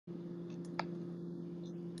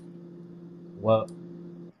What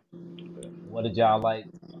What did y'all like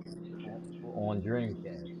on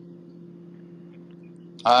Dreamcast?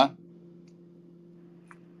 Huh?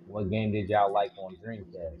 What game did y'all like on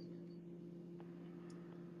Dreamcast?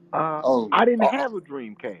 Oh, I didn't have a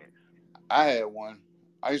Dreamcast. I had one.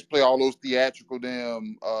 I used to play all those theatrical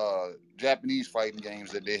damn Japanese fighting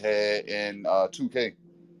games that they had in 2K.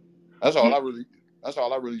 That's all Yeah, I really. That's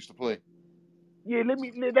all I really used to play. yeah.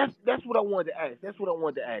 That's what I wanted to ask. That's what I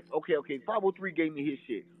wanted to ask. Okay. 503 gave me his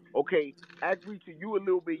shit. Okay, ask Reacher, you a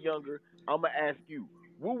little bit younger. I'ma ask you,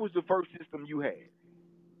 what was the first system you had?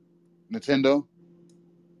 Nintendo.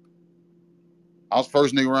 I was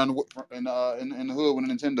first nigga around in the hood with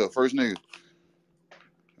a Nintendo. First nigga.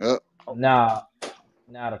 Yep. Oh, Nah,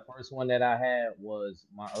 nah. The first one that I had was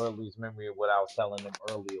my earliest memory of what I was telling them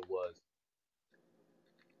earlier was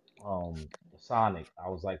Sonic. I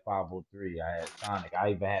was like 503. I had Sonic.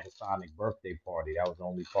 I even had a Sonic birthday party. That was the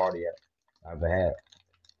only party I ever had.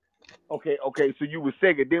 okay. So you was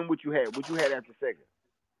Sega. Then what you had? What you had after Sega?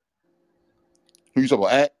 Who you talking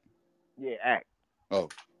about? At? Yeah, Act. Oh,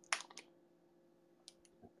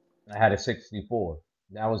 I had a 64.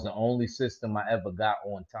 That was the only system I ever got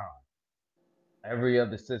on time. Every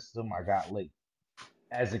other system I got late.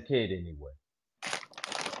 As a kid, anyway.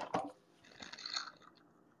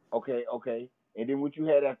 Okay. And then what you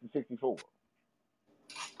had after 64?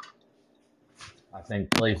 I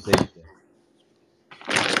think PlayStation.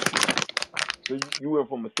 So you went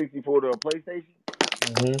from a 64 to a PlayStation?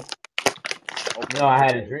 Hmm. No, Okay, I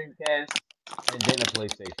had a okay. Dreamcast and then a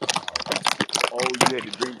PlayStation. Sorry. Oh, you had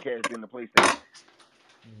the Dreamcast and the PlayStation.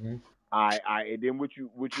 Hmm. I. And then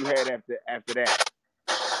what you had after that?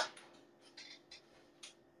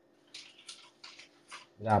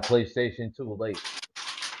 Got PlayStation 2 late.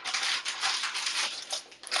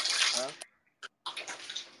 Huh?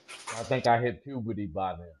 I think I hit puberty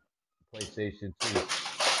by then. PlayStation 2.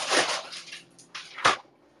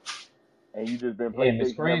 And you just been Damn,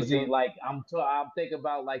 it's PlayStation ever crazy. since? Like I'm thinking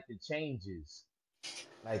about like the changes.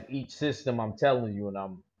 Like each system, I'm telling you, and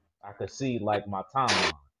I could see like my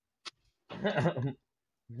timeline.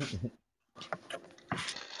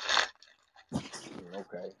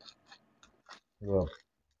 Okay. Well,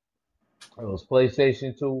 it was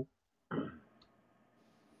PlayStation 2.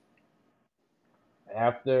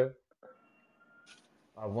 After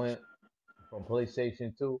I went from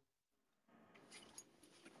PlayStation 2,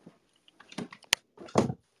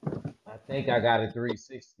 I think I got a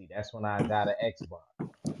 360. That's when I got an Xbox.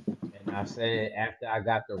 And I said after I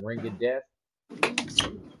got the Ring of Death,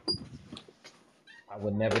 I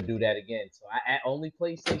would never do that again. So only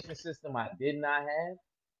PlayStation system I did not have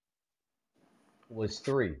was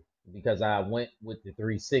 3 because I went with the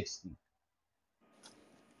 360,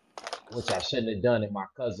 which I shouldn't have done it. My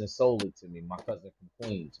cousin sold it to me. My cousin from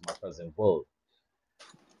Queens, my cousin Bull.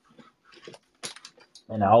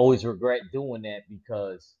 And I always regret doing that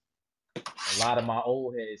because a lot of my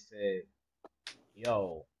old heads said,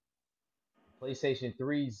 yo, PlayStation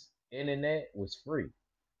 3's internet was free.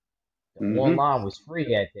 The mm-hmm. online was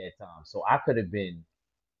free at that time. So I could have been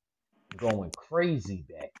going crazy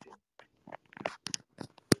back then.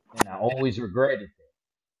 And I always regretted that.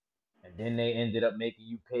 And then they ended up making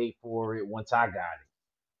you pay for it once I got it.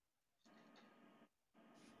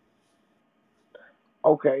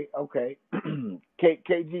 Okay.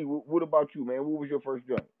 KG, what about you, man? What was your first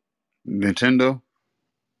joint? Nintendo.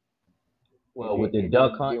 Well, with the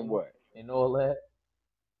duck Then hunting what? and all that.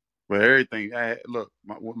 But everything.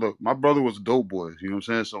 My brother was a dope boy. You know what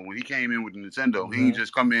I'm saying? So when he came in with the Nintendo, he ain't Hmm.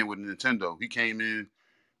 just come in with the Nintendo. He came in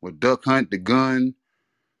with Duck Hunt, the gun,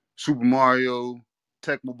 Super Mario,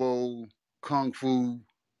 Tecmo Bowl, Kung Fu,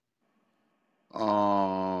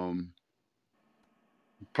 um,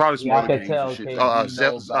 probably some Yeah, I other could games and tell shit. KG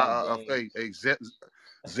know about games.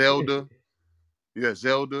 Zelda. Yeah,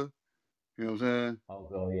 Zelda. You know what I'm saying?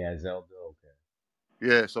 Oh, yeah, Zelda. Okay.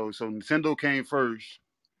 Yeah. So Nintendo came first,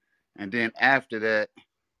 and then after that,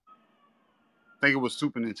 I think it was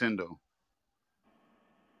Super Nintendo.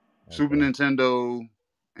 Super Okay. Nintendo,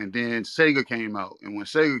 and then Sega came out. And when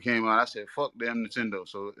Sega came out, I said, "Fuck damn Nintendo."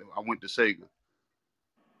 So I went to Sega.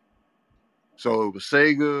 So it was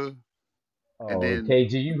Sega, and Oh, then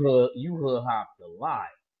KG, you hood hopped a lot.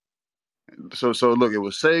 so look, it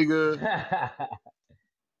was Sega,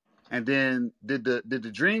 and then did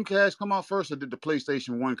the Dreamcast come out first, or did the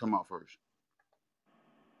PlayStation One come out first?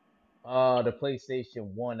 The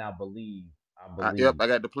PlayStation 1, I believe. I Yep, believe. I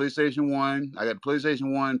got the PlayStation One. I got the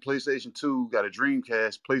PlayStation One, PlayStation Two, got a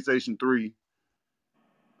Dreamcast, PlayStation Three.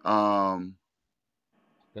 Um,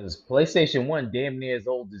 Because PlayStation 1 damn near as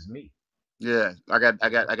old as me. yeah, I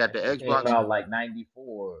got the That shit came Xbox. out like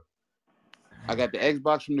 94. I got the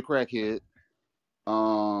Xbox from the crackhead.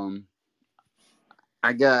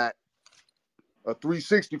 I got a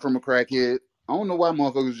 360 from a crackhead. I don't know why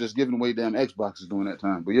motherfuckers was just giving away damn Xboxes during that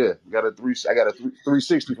time, but yeah, I got a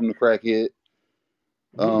 360 from the crackhead.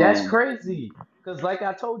 Yeah, that's crazy. Cause like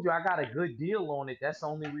I told you, I got a good deal on it. That's the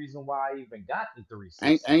only reason why I even got the I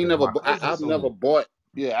 360. ain't Cause never, my cousin I've never sold bought.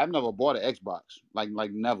 Yeah, I've never bought an Xbox. Like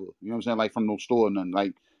never. You know what I'm saying? Like from no store or nothing.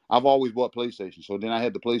 Like I've always bought PlayStation. So then I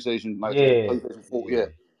had the PlayStation, it. like I said, Yeah, PlayStation 4. Yeah, yeah.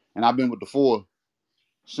 and I've been with the 4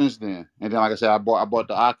 since then. And then, like I said, I bought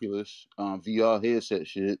the Oculus VR headset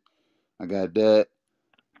shit. I got that.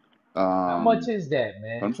 How much Um, is that,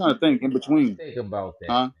 but I'm man? trying to think in between, Think about that,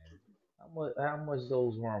 huh? man. How much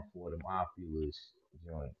those run for them Oculus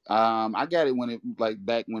joints? I got it when it like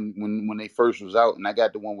back when they first was out, and I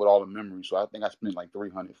got the one with all the memory. So I think I spent like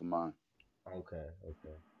 300 for mine. Okay,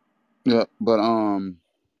 okay. Yeah, but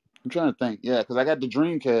I'm trying to think. Yeah, because I got the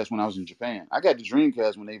Dreamcast when I was in Japan. I got the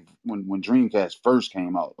Dreamcast when Dreamcast first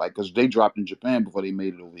came out, like because they dropped in Japan before they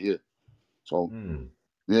made it over here. So Hmm.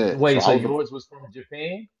 yeah, so Wait, I so was yours was from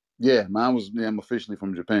Japan? yeah, mine was I'm officially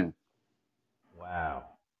from Japan. Wow.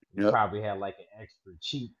 You Yep. probably had like an extra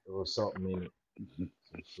cheat or something in it.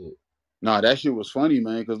 Some shit. Nah, that shit was funny,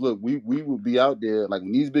 man. Because look, we would be out there like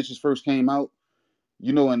when these bitches first came out.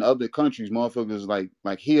 You know, in other countries, motherfuckers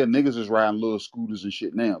like here, niggas is riding little scooters and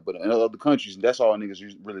shit now. But in other countries, that's all niggas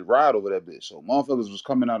really ride over that bitch. So motherfuckers was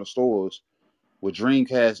coming out of stores with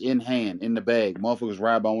Dreamcast in hand, in the bag. Motherfuckers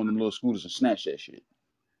ride by one of them little scooters and snatch that shit.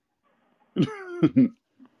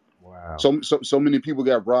 Wow. So many people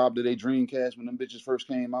got robbed of their Dreamcast when them bitches first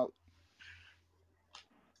came out.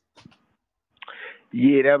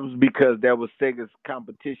 Yeah, that was because that was Sega's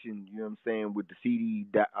competition. You know what I'm saying, with the CD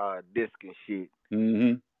disc and shit,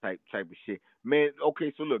 Mm-hmm. type of shit. Man,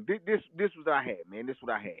 okay, so look, this was I had, man. This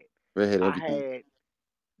what I had. They had I everything. had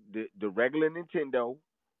the regular Nintendo,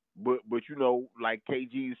 but you know, like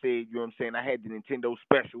KG said, you know what I'm saying. I had the Nintendo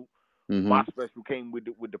Special. Mm-hmm. My special came with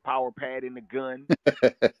the power pad and the gun.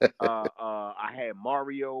 I had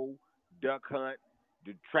Mario, Duck Hunt,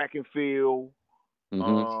 the track and field, Mm-hmm.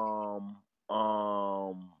 um,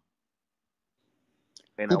 um,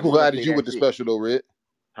 and Who I want to provided say you with that's the it, special though, Red?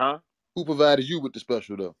 huh? Who provided you with the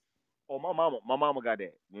special though? Oh, my mama got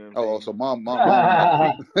that. You know what I'm Oh, saying? so mom.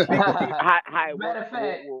 See how it matter worked. of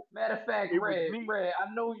fact, matter of fact, It was Red, me. Red,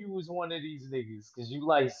 I know you was one of these niggas because you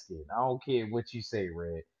light skinned. I don't care what you say,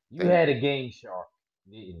 Red. You Damn. had a Game Shark,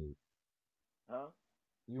 didn't you? Huh?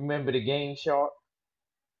 You remember the Game Shark?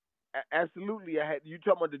 Absolutely, I had. You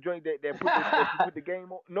talking about the joint that you put the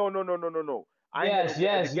game on? No. I ain't had Yes, no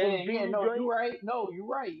the yes, yeah, game yeah. genie No, you joint. right. No,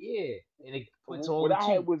 you right. Yeah, and it puts all What the I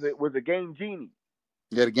had cheats. was a game genie.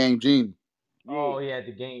 You got a game genie. Oh, Yeah. yeah,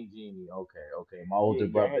 the Game Genie. Okay, okay. Yeah,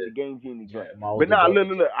 I had the game genie joint. My But older nah, brother look, Jay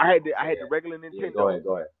I also had the had regular that. Yeah, go Nintendo. ahead,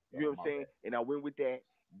 go ahead. Go You know ahead, what I'm my saying? bad. And I went with that.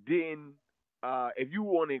 Then, if you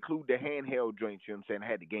want to include the handheld joints, you know what I'm saying? I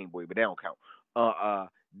had the Game Boy, but that don't count.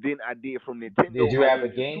 Then I did from Did Nintendo. you I have a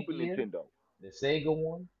did the Game Super Gear, Nintendo. the Sega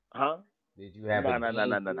one? Huh? Did you have a Nah, nah, nah, nah,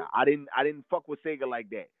 Game nah, nah. Gear? I didn't fuck with Sega like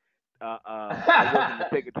that. I wasn't the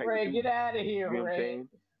Sega type of Red, get dude. out of here, You know what I'm Red. saying?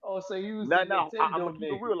 Oh, so you was a Nah, nah. I'm Nintendo gonna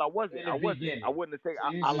keep it nigga real. in the I beginning. wasn't a Sega. So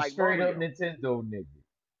you I was a like straight up Mario. Nintendo nigga.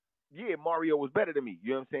 Yeah, Mario was better than me.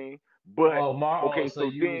 You know what I'm saying? But Oh, okay, so so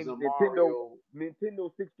you was then a Mario.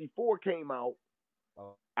 Nintendo 64 came out.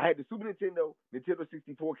 Oh, I had the Super Nintendo. Nintendo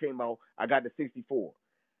 64 came out. I got the 64.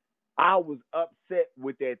 I was upset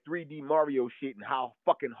with that 3D Mario shit and how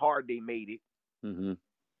fucking hard they made it. Mm-hmm.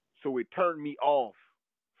 So it turned me off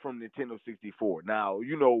from Nintendo 64. Now,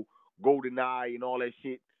 you know, GoldenEye and all that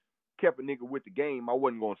shit kept a nigga with the game. I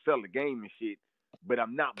wasn't gonna sell the game and shit, but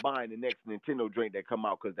I'm not buying the next Nintendo drink that come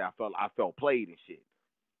out because I felt played and shit.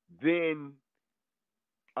 Then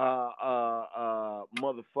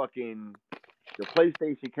motherfucking the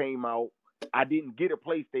PlayStation came out. I didn't get a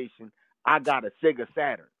PlayStation. I got a Sega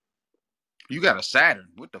Saturn. You got a Saturn.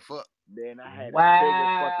 What the fuck? Then I had a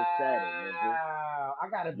Sega fucking Saturn, nigga. wow! I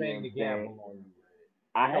gotta You know what bang I'm the saying? gavel on you.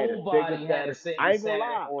 I had a Sega Nobody had a Saturn. I Sega ain't gonna Saturn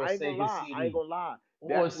lie. or a Sega CD or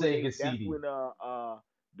That's a when Sega CD.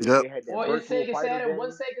 Yep. they had that Or is virtual Sega fighter Saturn? Was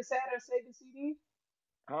game. Sega Saturn Sega CD?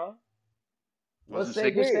 Huh? Wasn't Was Sega.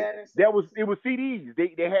 Sega Yeah. Saturn That Sega was CD? it was CDs.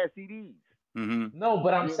 They had CDs. Mm-hmm. No,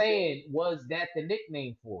 but I'm You know what I'm saying? saying, was that the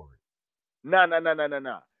nickname for it,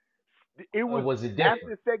 Nah. It or was was it different?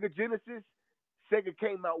 after Sega Genesis, Sega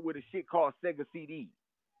came out with a shit called Sega CD.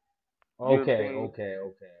 You know what I'm Okay, saying? okay,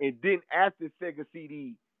 okay. And then after Sega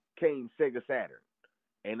CD came Sega Saturn.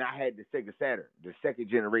 And I had the Sega Saturn, the second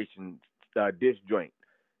generation disc joint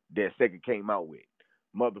that Sega came out with.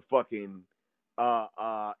 Motherfucking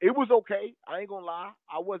It was okay. I ain't gonna lie.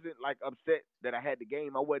 I wasn't like upset that I had the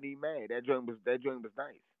game. I wasn't even mad. That joint was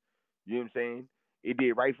nice. You know what I'm saying? It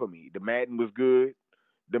did right for me. The Madden was good.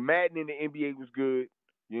 The Madden in the NBA was good.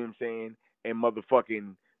 You know what I'm saying? And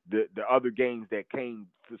motherfucking the other games that came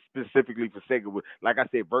specifically for Sega was, like I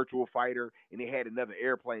said, Virtual Fighter, and they had another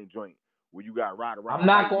airplane joint where you got ride around I'm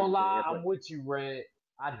not fighting gonna niggas in lie, airplane. I'm with you, Red.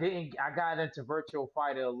 I got into Virtual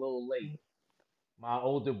Fighter a little late. My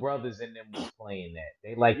older brothers and them was playing that.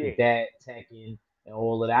 They liked the Yeah, Dat, Tekken, and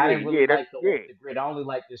all of that. I yeah, didn't really yeah. That's like the yeah. off the grid. I only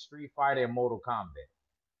like the Street Fighter and Mortal Kombat.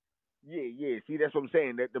 Yeah, yeah. See, that's what I'm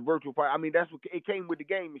saying. That the virtual fight. I mean, that's what it came with the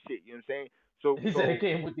game and shit. You know what I'm saying? So, He said it so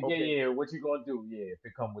came with the game. okay. Yeah, what you gonna do? Yeah, if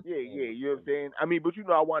it come with the Yeah, game, yeah. what You you know what I'm gonna do? saying? I mean, but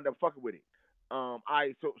I wound up fucking with it.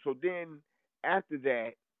 I so then after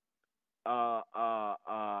that,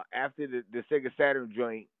 after the Sega Saturn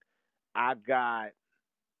joint, I got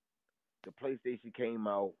the PlayStation came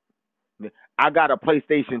out. I got a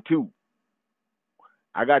PlayStation 2.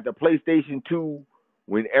 I got the PlayStation 2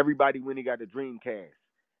 when he got the Dreamcast.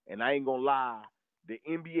 And I ain't gonna lie, the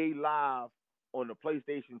NBA Live on the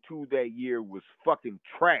PlayStation 2 that year was fucking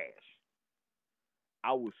trash.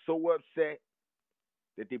 I was so upset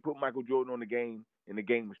that they put Michael Jordan on the game and the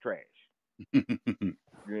game was trash.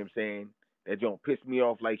 You know what I'm saying? That joint pissed me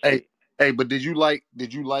off like Hey, shit. hey, but did you like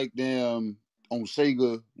them on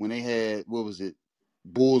Sega when they had, what was it,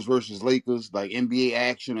 Bulls versus Lakers, like NBA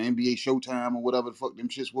Action or NBA Showtime or whatever the fuck them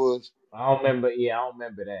shits was? I don't remember. Yeah, I don't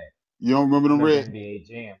remember that. You don't remember I them, remember Red? NBA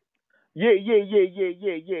Jam. Yeah, yeah, yeah, yeah,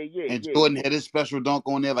 yeah, yeah, yeah, And yeah, Jordan yeah. had his special dunk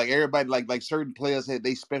on there. Like everybody, like certain players had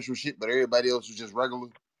they special shit, but everybody else was just regular.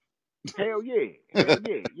 Hell yeah. Hell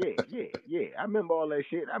yeah, yeah, yeah, yeah. I remember all that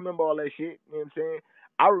shit. You know what I'm saying?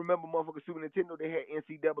 I remember motherfucking Super Nintendo, they had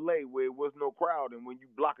NCAA where it was no crowd, and when you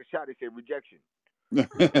block a shot, it said rejection.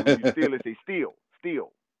 And when you steal, it say steal,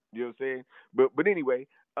 steal. You know what I'm saying? But anyway,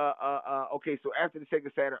 okay, so after the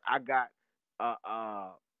Sega Saturn, I got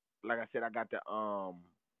like I said, I got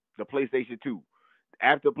the PlayStation 2.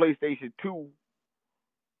 After PlayStation 2,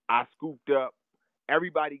 I scooped up.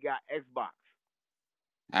 Everybody got Xbox.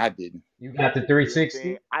 I didn't. You got the You know what I'm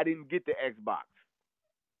saying? 360. I didn't get the Xbox.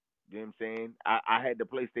 You know what I'm saying? I had the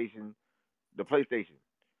PlayStation. The PlayStation.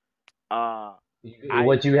 I What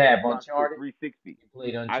ain't you get the have? Xbox till Uncharted. 360. You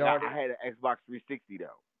played I Uncharted. had an Xbox 360 though.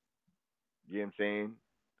 You know what I'm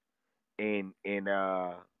saying? And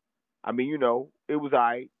I mean, it was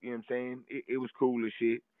alright. You know what I'm saying? It was cool as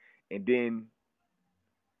shit. And then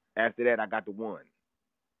after that, I got the one.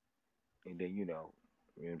 And then you know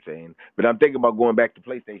what I'm saying? But I'm thinking about going back to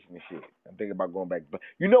PlayStation and shit. I'm thinking about going back.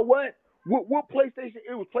 You know what? What PlayStation?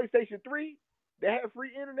 It was PlayStation 3 that had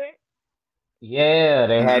free internet. Yeah,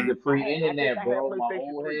 they had the I free had. I think internet, I had bro. My PlayStation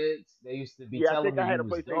old 3. heads, they used to be Yeah, I telling think me I had you a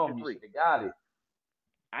was PlayStation dumb. You 3. should have got it.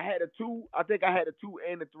 I had a 2. I think I had a 2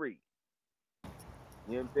 and a 3.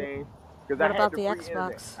 You know what I'm saying? Because What I had about the the free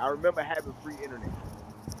internet. Xbox? I remember having free internet.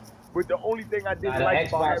 But the only thing I Nah, didn't the like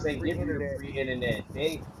about Xbox having ain't free give you the internet, free internet.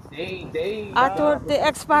 They I nah, thought the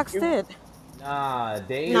Xbox it was did. nah,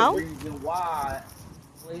 they the it, No? it reason why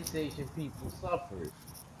PlayStation people suffered.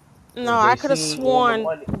 No, Cause they I could have seen all the sworn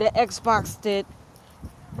money. the Xbox did.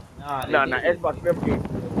 Nah, they nah. did. Xbox never gave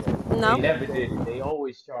free internet. They No? never did it. They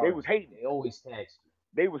always They was charged you. hating. They always taxed you.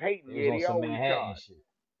 They was hating. They was Yeah, on they some always Manhattan charged. shit.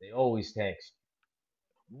 They always taxed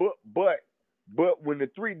But but when the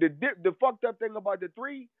 3, the fucked up thing about the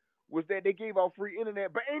 3 was that they gave out free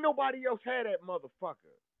internet, but ain't nobody else had that motherfucker.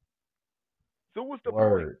 So what's you. the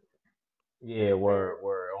point? Word. You know Yeah, what I'm saying?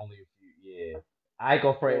 word. Only a few. Yeah. I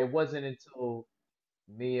go for it. So It wasn't until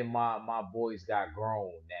me and my boys got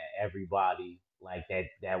grown that everybody like that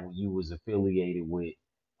you was affiliated with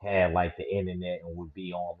had like the internet and would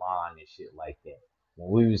be online and shit like that.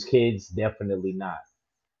 When we was kids, definitely not.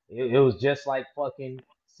 It was just like fucking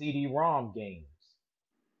CD-ROM games.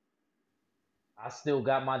 I still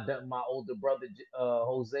got my older brother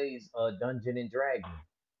Jose's Dungeon and Dragon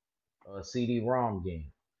CD-ROM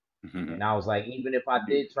game, and I was like, even if I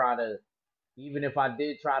did try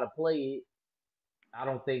to play it, I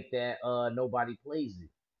don't think that nobody plays it,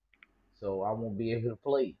 so I won't be able to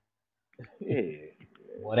play it. yeah,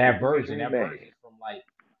 Well, shit be making me that mad. version's from like,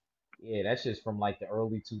 yeah, that's just from like the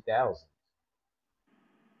early 2000s.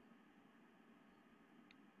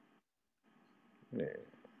 Yeah,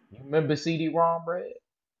 You remember CD-ROM, Red?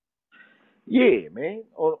 yeah, man.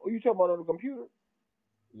 You talking about on the computer?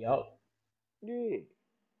 Yup. Yeah,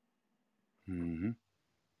 Mm-hmm.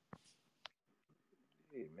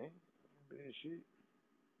 yeah, man. That shit.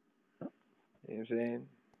 You know what I'm saying?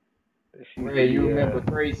 That shit used to Red, you be remember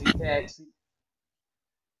Crazy Taxi?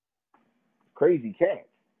 crazy cat.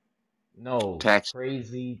 No, Taxi.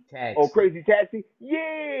 Crazy Oh, Taxi. Crazy Taxi?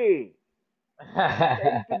 Yeah.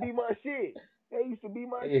 That used to be my shit. That used to be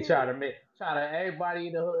my They shit. try to everybody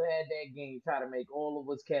in the hood had that game. Try to make all of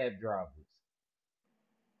us cab drivers.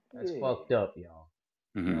 That's Yeah. fucked up, y'all.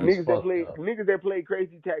 Mm-hmm. That's fucked up. Niggas that play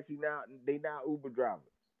Crazy Taxi now, they now Uber drivers.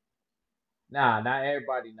 Nah, not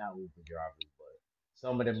everybody not Uber drivers, but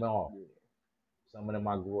some of them are. Yeah. Some of them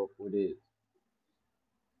I grew up with it.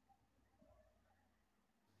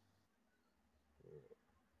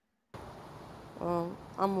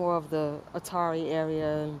 I'm more of the Atari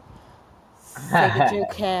area and Sega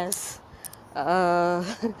Dreamcast, uh,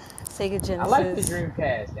 Sega I like the Genesis,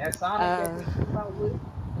 Dreamcast. That Sonic that uh, they came out with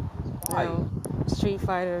was you fire. know, Street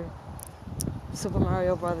Fighter, Super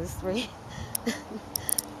Mario Brothers 3.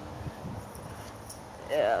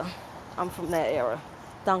 Yeah, I'm from that era.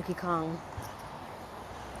 Donkey Kong,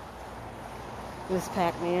 Miss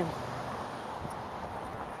Pac-Man.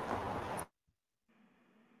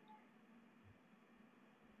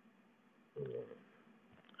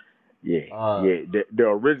 Yeah, Uh, yeah. The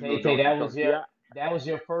original Tay Tay, Donkey Kong. See, that was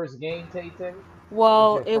your first game, Tay Tay. What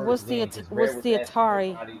was Well, your it first was game? Because Red was asking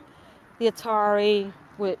everybody. The Atari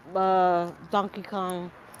with Donkey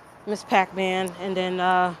Kong, Miss Pac-Man, and then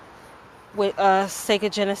with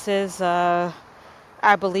Sega Genesis,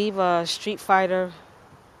 I believe Street Fighter,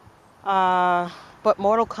 but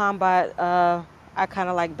Mortal Kombat I kind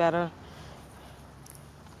of like better.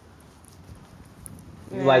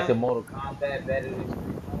 You like Yeah, the Mortal Kombat better than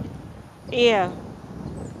Street Fighter? yeah,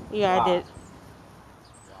 yeah, I Why? did.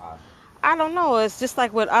 Why? I don't know. It's just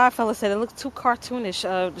like what our fella said. It looks too cartoonish.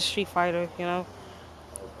 The Street Fighter, you know.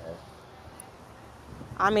 Okay.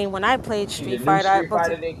 I mean, when I You played see the Street new Fighter, I Street was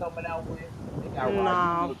Fighter they coming out with? They got Ryu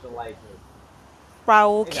nah, looking like a.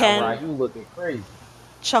 Raul, They got Ken, Ryu looking crazy.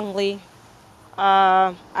 Chung Li.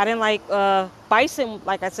 I didn't like Bison.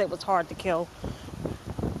 Like I said, was hard to kill.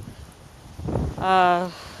 Uh,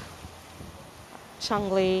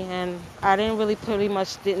 Chung Li, and I didn't really pretty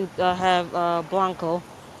much didn't have Blanco.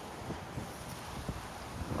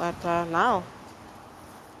 But no,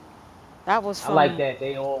 that was I like from that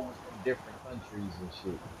they all was from different countries and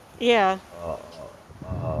shit. yeah. Uh,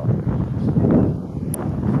 yeah,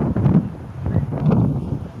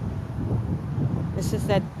 It's just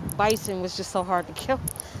that Bison was just so hard to kill.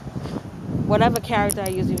 Whatever character I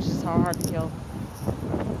used, he was just so hard to kill.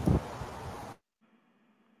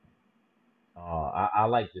 I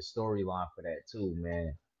like the storyline for that too,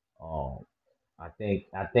 man. Um, I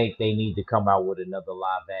think they need to come out with another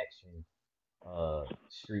live action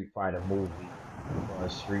Street Fighter movie for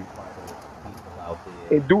us Street Fighter people out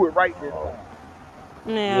there. and do it right this Uh, time.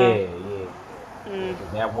 Yeah, yeah.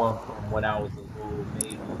 Because that one from when I was a little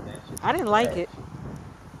baby, that shit I was didn't like it. trash.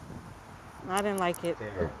 I didn't like it.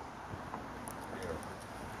 Terrible, terrible.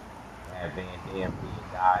 Had Van Damme being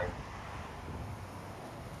dire.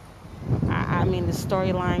 I mean, the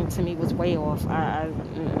storyline to me was way off.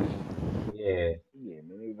 Yeah, Yeah,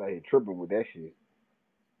 man, they was out here tripping with that shit.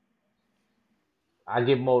 I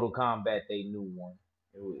give Mortal Kombat they new one.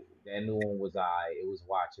 That new one was It was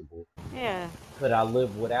watchable. Yeah. Could I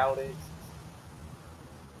live without it?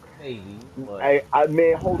 Maybe, but I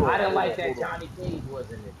man, hold I on, didn't hold like on, that hold on. Johnny Cage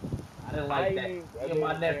wasn't in it. I didn't I like ain't that. even, Me and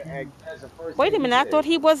my man, nephew, that's the first Wait a thing we minute. I thought said.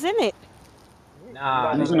 he was in it. Nah,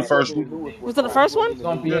 nah, He was he in the he had to first wasn't be in the one. in newest it. one. Was it the No, he first wasn't one? in the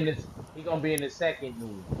new Be one. Yeah. in this. He gonna be in the second new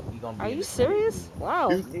one. He gonna Are be in you the second new serious? one.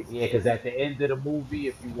 Wow. He, Yeah, because at the end of the movie,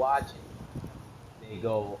 if you watch it, they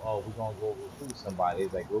go, "Oh, we're gonna go recruit somebody."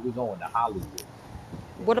 It's like, "Where we going to Hollywood?"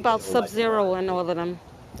 And then What they about show like a lot Sub-Zero of and shit. all of them?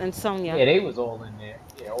 And Sonya? Yeah, they was all in there.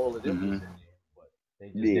 Yeah, all of them mm-hmm. was in there, but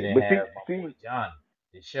they just Yeah, didn't but have my boy see, Johnny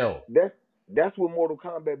to show. that's that's what Mortal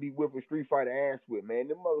Kombat be whipping Street Fighter ass with, man.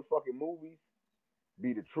 Them motherfucking movies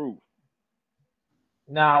be the truth.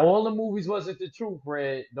 Nah, all the movies wasn't the truth,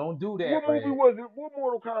 Red. Don't do that, What movie Red. was it? What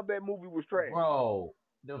Mortal Kombat movie was trash? Bro,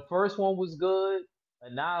 the first one was good.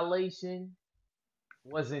 Annihilation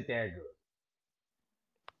wasn't that good.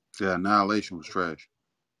 Yeah, Annihilation was trash.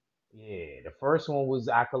 Yeah, the first one was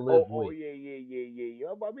I could Oh, live oh with. yeah.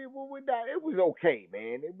 I mean, it was okay,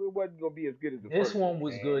 man. It wasn't gonna be as good as the This first one, one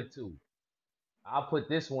was man. good too. I'll put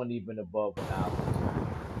this one even above Annihilation.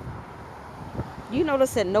 You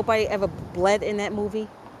notice that nobody ever bled in that movie?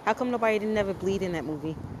 How come nobody didn't ever bleed in that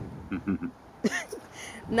movie?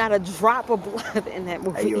 Not a drop of blood in that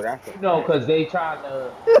Hey, yo, movie. that's a You know, fact. because they trying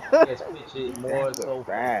to, I guess, pitch it more That's a so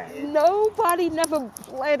for the fact. kids. Nobody never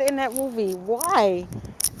bled in that movie. Why?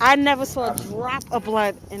 I never They saw a probably drop of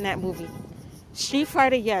blood in that movie. Street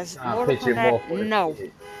Fighter, they yes. trying to Mortal pitch it more Kombat, for the no.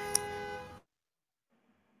 kids.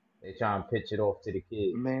 They trying to pitch it off to the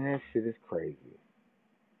kids. Man, that shit is crazy.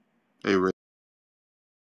 Hey, Ray.